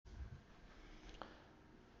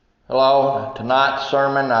Hello, tonight's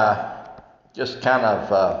sermon, just kind of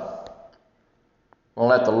want to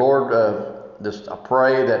let the Lord, I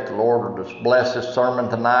pray that the Lord will just bless this sermon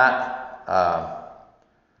tonight.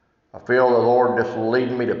 I feel the Lord just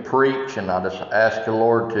leading me to preach, and I just ask the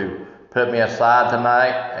Lord to put me aside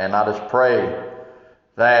tonight, and I just pray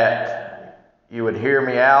that you would hear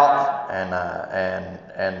me out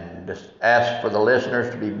and just ask for the listeners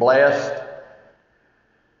to be blessed.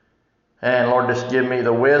 And Lord, just give me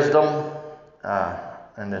the wisdom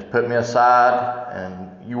and just put me aside,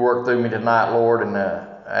 and you work through me tonight, Lord, and I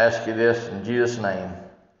ask you this in Jesus' name,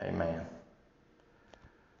 amen.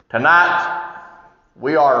 Tonight,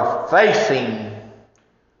 we are facing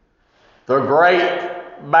the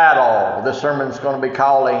great battle. This sermon's going to be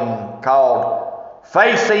called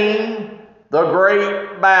Facing the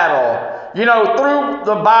Great Battle. You know, through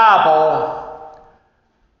the Bible,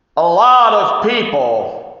 a lot of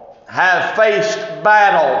people have faced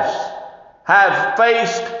battles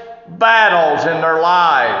in their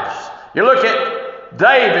lives. You look at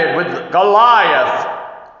David with Goliath.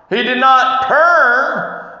 He did not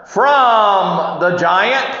turn from the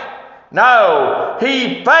giant. No,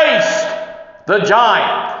 he faced the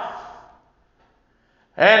giant.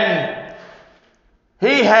 And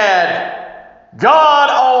he had God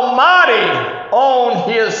Almighty on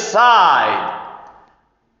his side.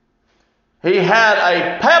 He had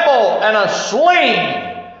a pebble and a sling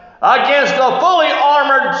against a fully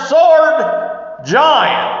armored sword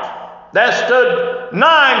giant that stood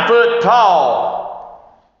 9 foot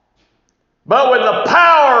tall. But with the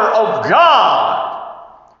power of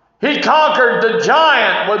God, he conquered the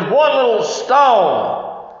giant with one little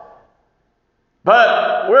stone.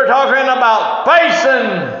 But we're talking about facing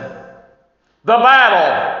the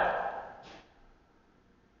battle.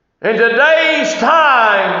 In today's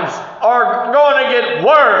times are going to get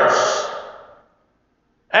worse.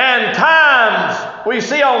 And times we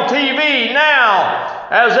see on TV now,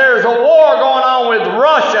 as there's a war going on with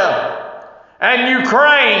Russia and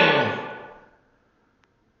Ukraine,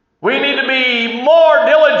 we need to be more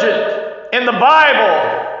diligent in the Bible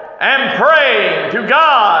and praying to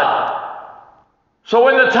God. So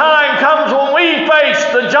when the time comes when we face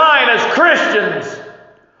the giant as Christians,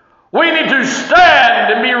 we need to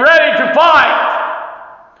stand and be ready to fight.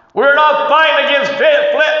 We're not fighting against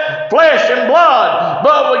flesh and blood,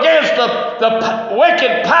 but against the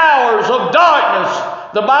wicked powers of darkness.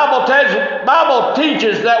 The Bible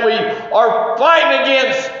teaches that we are fighting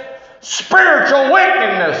against spiritual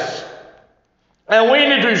wickedness. And we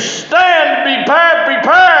need to stand and be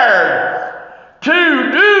prepared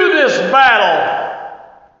to do this battle.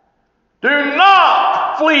 Do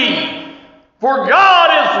not flee. For God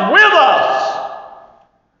is with us.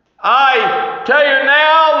 I tell you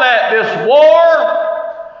now that this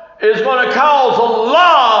war is going to cause a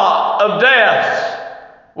lot of deaths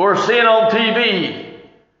we're seeing on TV.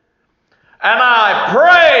 And I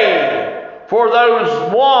pray for those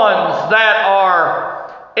ones that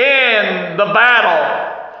are in the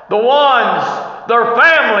battle. The ones, their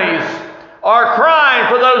families are crying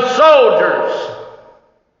for those soldiers.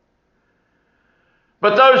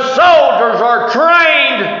 But those soldiers are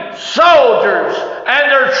trained soldiers, and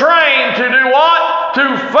they're trained to do what?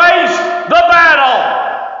 To face the battle.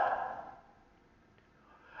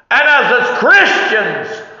 And as Christians,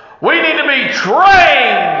 we need to be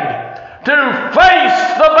trained to face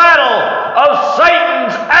the battle of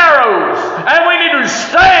Satan's arrows, and we need to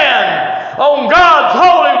stand on God's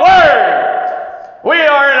holy word. We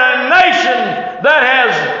are in a nation that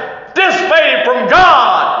has dissipated from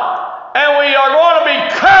God. And we are going to be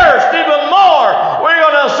cursed even more. We're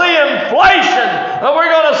going to see inflation. And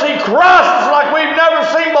we're going to see crisis like we've never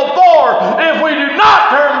seen before if we do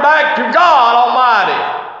not turn back to God Almighty.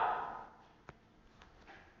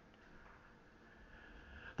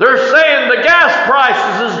 They're saying the gas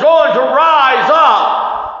prices is going to rise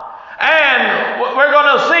up. And we're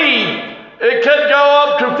going to see it could go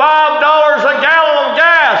up to $5 a gallon of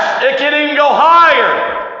gas. It could even go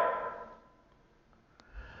higher.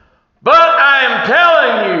 But I am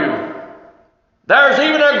telling you, there's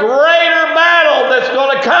even a greater battle that's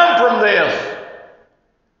going to come from this.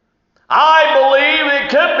 I believe it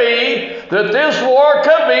could be that this war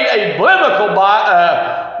could be a biblical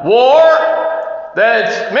war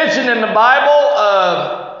that's mentioned in the Bible,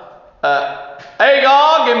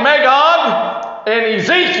 Agog and Magog in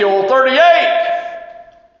Ezekiel 38.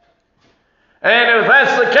 And if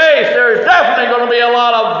that's the case, there's definitely going to be a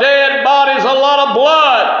lot of dead bodies, a lot of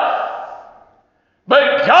blood.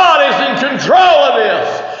 But God is in control of this.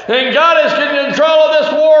 And God is in control of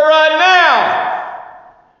this war right now.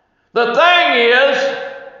 The thing is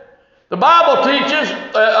The Bible teaches,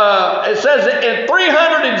 it says in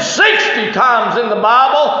 360 times in the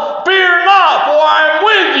Bible, fear not, for I am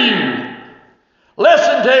with you.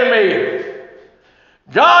 Listen to me.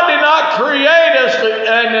 God did not create us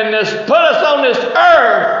and put us on this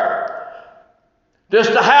earth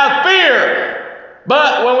just to have fear.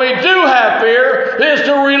 But when we do have fear, it is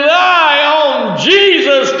to rely on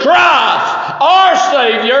Jesus Christ, our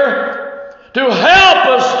Savior, to help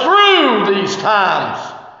us through these times.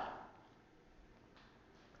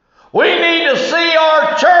 We need to see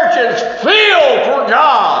our churches filled for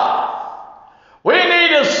God. We need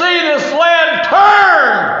to see this land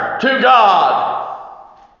turn to God.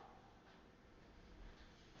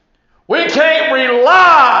 We can't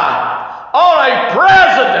rely on a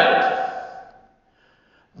president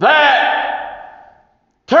that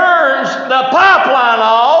turns the pipeline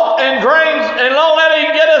off and drains and don't let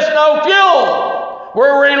him get us no fuel.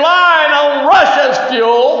 We're relying on Russia's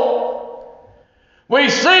fuel. We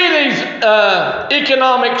see these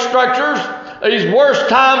economic structures, these worst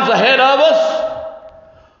times ahead of us.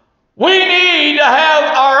 We need to have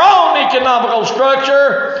our own economical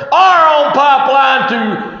structure, our own pipeline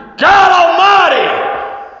to God Almighty.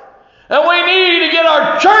 And we need to get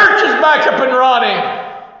our churches back up and running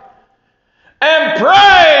and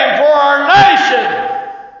pray for our nation.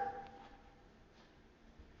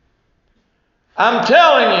 I'm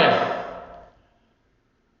telling you,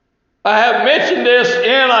 I have mentioned this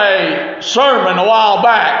in a sermon a while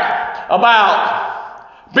back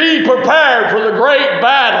about be prepared for the great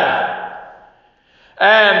battle.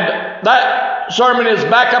 And that sermon is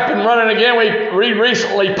back up and running again. We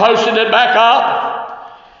recently posted it back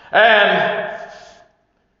up. And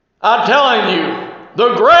I'm telling you,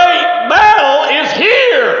 the great battle is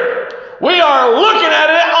here. We are looking at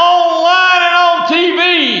it online and on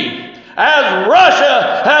TV as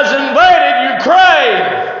Russia has invaded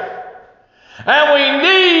Ukraine. And we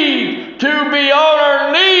need to be on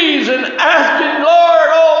our knees and asking Lord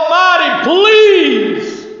Almighty,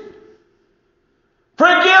 please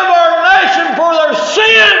forgive our nation for their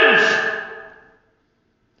sins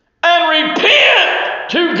and repent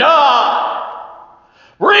to God.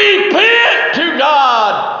 Repent to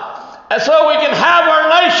God. And so we can have our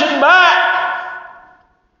nation back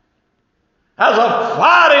as a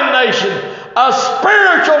fighting nation, a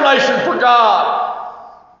spiritual nation for God.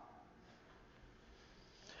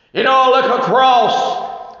 You know, I look across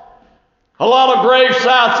a lot of grave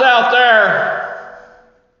sites out there,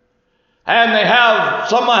 and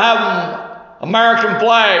some of them have American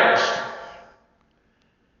flags.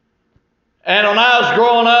 And when I was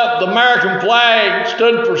growing up, the American flag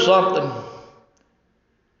stood for something.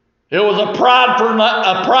 It was a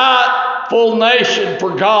prideful nation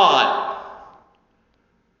for God.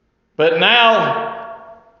 But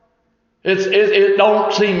now, it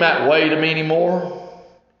don't seem that way to me anymore.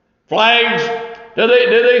 Flags, do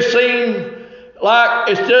they seem like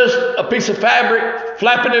it's just a piece of fabric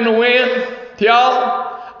flapping in the wind to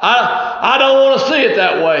y'all? I don't want to see it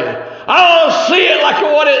that way. I want to see it like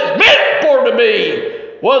what it's meant for it to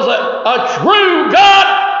be, was a true God,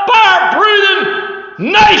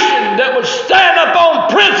 fire-breathing nation that would stand up on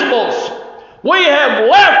principles. We have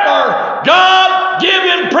left our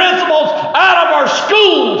God-given principles out of our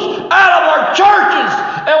schools, out of our churches,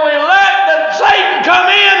 and we let Satan come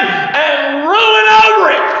in and ruin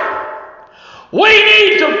over it. We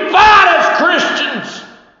need to fight as Christians.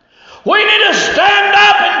 We need to stand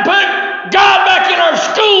up and put God back in our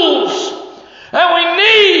schools. And we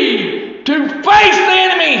need to face the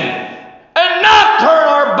enemy and not turn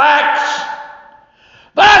our backs.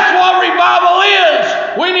 That's what revival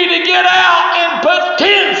is. We need to get out and put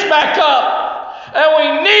tents back up. And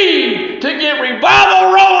we need to get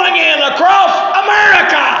revival rolling again across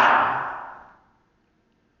America.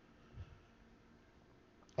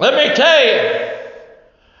 Let me tell you,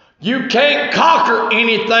 you can't conquer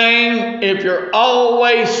anything if you're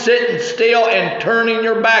always sitting still and turning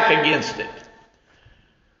your back against it.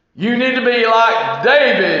 You need to be like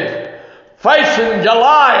David facing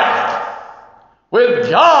Goliath with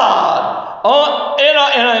God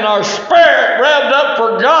in our spirit revved up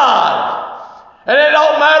for God. And it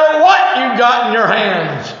don't matter what you got in your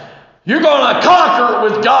hands. You're going to conquer it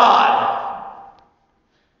with God.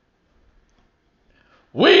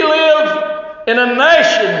 We live in a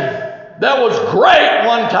nation that was great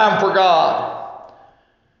one time for God.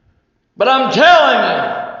 But I'm telling you,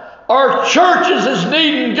 our churches is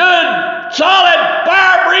needing good, solid,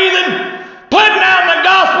 fire-breathing, putting out the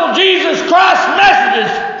gospel of Jesus Christ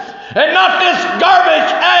messages, and not this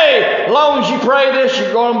garbage. Hey, as long as you pray this,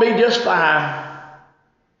 you're going to be just fine.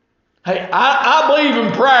 Hey, I believe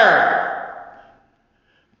in prayer.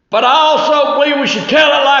 But I also believe we should tell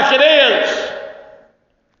it like it is.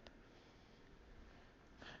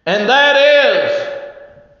 And that is,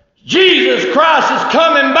 Jesus Christ is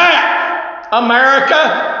coming back,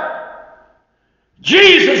 America.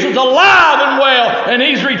 Jesus is alive and well, and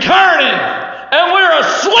He's returning, and we're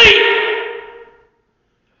asleep.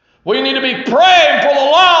 We need to be praying for the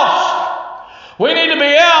lost. We need to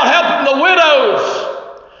be out helping the widows.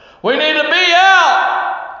 We need to be out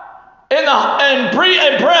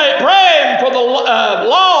praying for the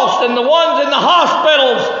lost and the ones in the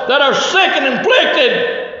hospitals that are sick and afflicted.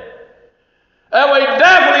 And we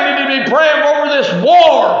definitely need to be praying over this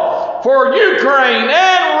war for Ukraine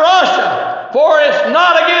and Russia. For it's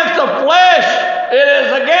not against the flesh, it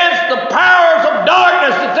is against the powers of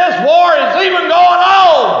darkness that this war is even going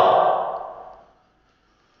on.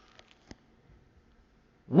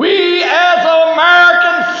 We as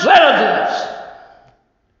American citizens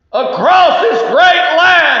across this great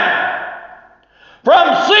land,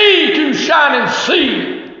 from sea to shining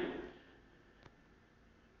sea,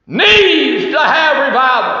 needs to have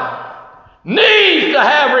revival. Needs to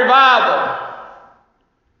have revival.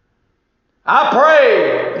 I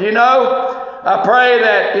pray, I pray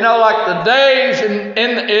that, like the days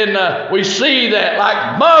we see that,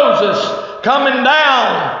 like Moses coming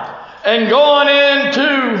down and going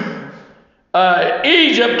into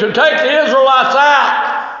Egypt to take the Israelites out.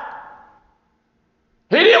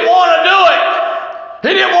 He didn't want to do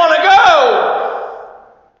it. He didn't want to go.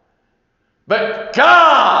 But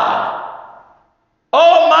God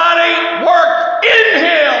Almighty worked in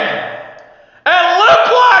him. And look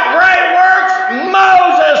what great works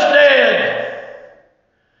Moses did.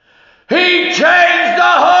 He changed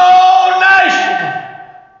the whole nation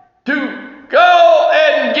to go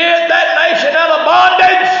and get that nation out of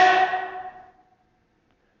bondage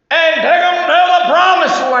and take them to the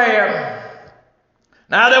promised land.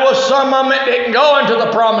 Now there was some of them that didn't go into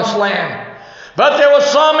the promised land, but there was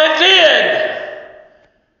some that did.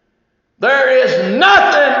 There is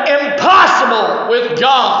nothing impossible with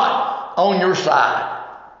God on your side.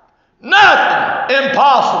 Nothing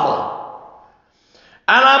impossible.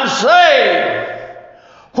 And I'm saying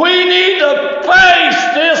we need to face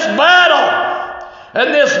this battle.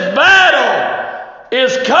 And this battle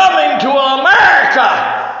is coming to America.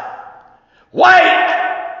 Wait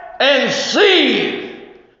and see.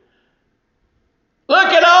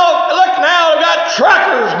 Look now, we've got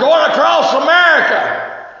truckers going across America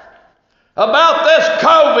about this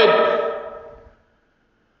COVID.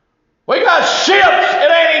 We got ships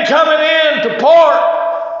that ain't coming in to port,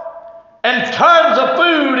 and tons of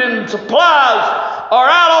food and supplies are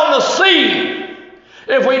out on the sea.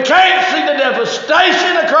 If we can't see the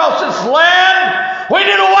devastation across this land, we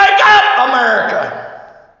need to wake up, America.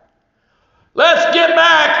 Let's get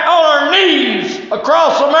back on our knees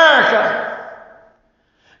across America.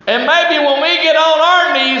 And maybe when we get on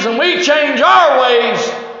our knees and we change our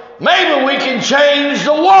ways, maybe we can change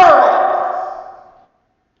the world.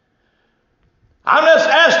 I'm just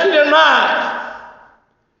asking tonight,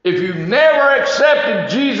 if you've never accepted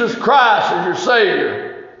Jesus Christ as your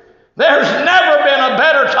Savior, there's never been a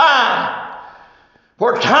better time.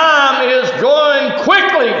 For time is going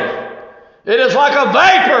quickly. It is like a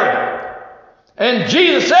vapor. And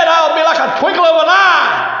Jesus said, I'll be like a twinkle of an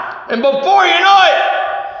eye. And before you know it,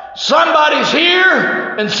 somebody's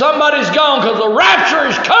here and somebody's gone, because the rapture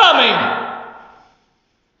is coming.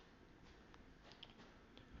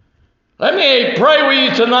 Let me pray with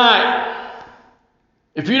you tonight.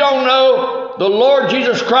 If you don't know the Lord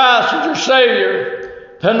Jesus Christ as your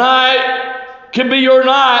Savior, tonight can be your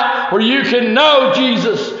night where you can know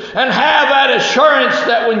Jesus and have that assurance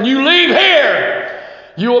that when you leave here,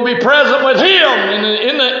 you will be present with Him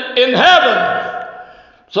in heaven.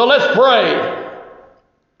 So let's pray.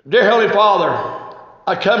 Dear Heavenly Father,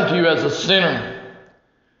 I come to you as a sinner.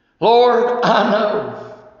 Lord, I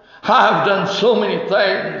know I've done so many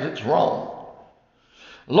things that's wrong.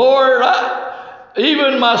 Lord,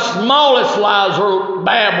 even my smallest lies are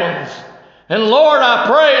bad ones. And Lord, I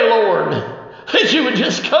pray, Lord, that you would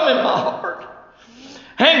just come in my heart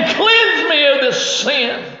and cleanse me of this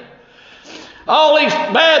sin. All these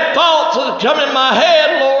bad thoughts that come in my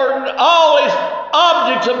head, Lord, all these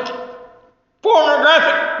objects of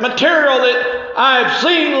pornographic material that I've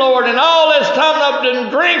seen, Lord, and all this time I've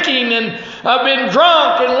been drinking and I've been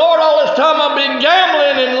drunk, and Lord, all this time I've been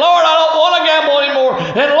gambling, and Lord, I don't want to gamble anymore,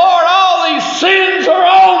 and Lord, all these sins are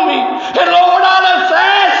on me, and Lord, I just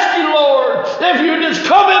ask you, Lord, if you just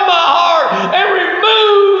come in my heart and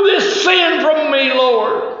remove this sin from me,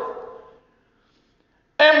 Lord,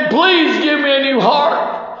 and please give me a new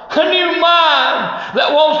heart, a new mind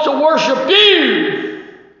that wants to worship you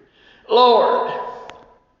Lord,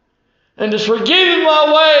 and just forgive me my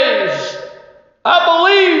ways. I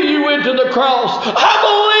believe you went to the cross. I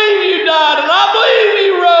believe you died, and I believe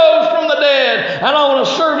you rose from the dead. And I want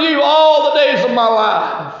to serve you all the days of my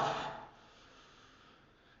life.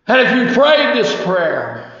 And if you prayed this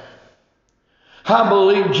prayer, I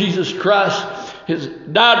believe Jesus Christ has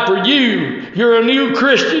died for you. You're a new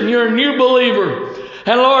Christian. You're a new believer.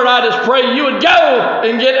 And Lord, I just pray you would go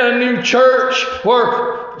and get a new church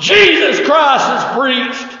where Jesus Christ is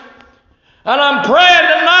preached. And I'm praying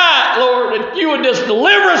tonight, Lord, that you would just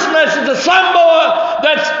deliver this message to some boy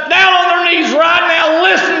that's down on their knees right now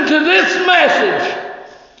listening to this message.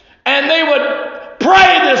 And they would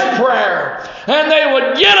pray this prayer. And they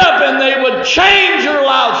would get up and they would change their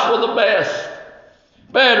lives for the best.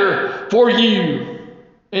 Better for you.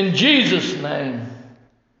 In Jesus' name.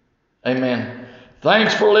 Amen.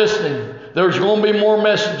 Thanks for listening. There's going to be more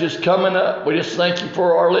messages coming up. We just thank you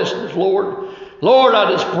for our listeners, Lord. Lord,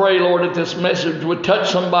 I just pray, Lord, that this message would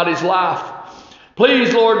touch somebody's life.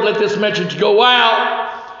 Please, Lord, let this message go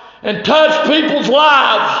out and touch people's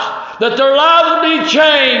lives, that their lives would be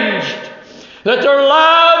changed, that their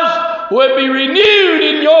lives would be renewed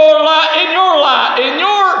in your life, in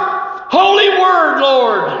your holy word,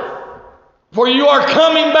 Lord. For you are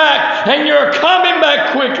coming back, and you're coming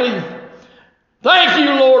back quickly. Thank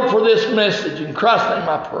you, Lord, for this message. In Christ's name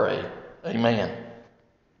I pray. Amen.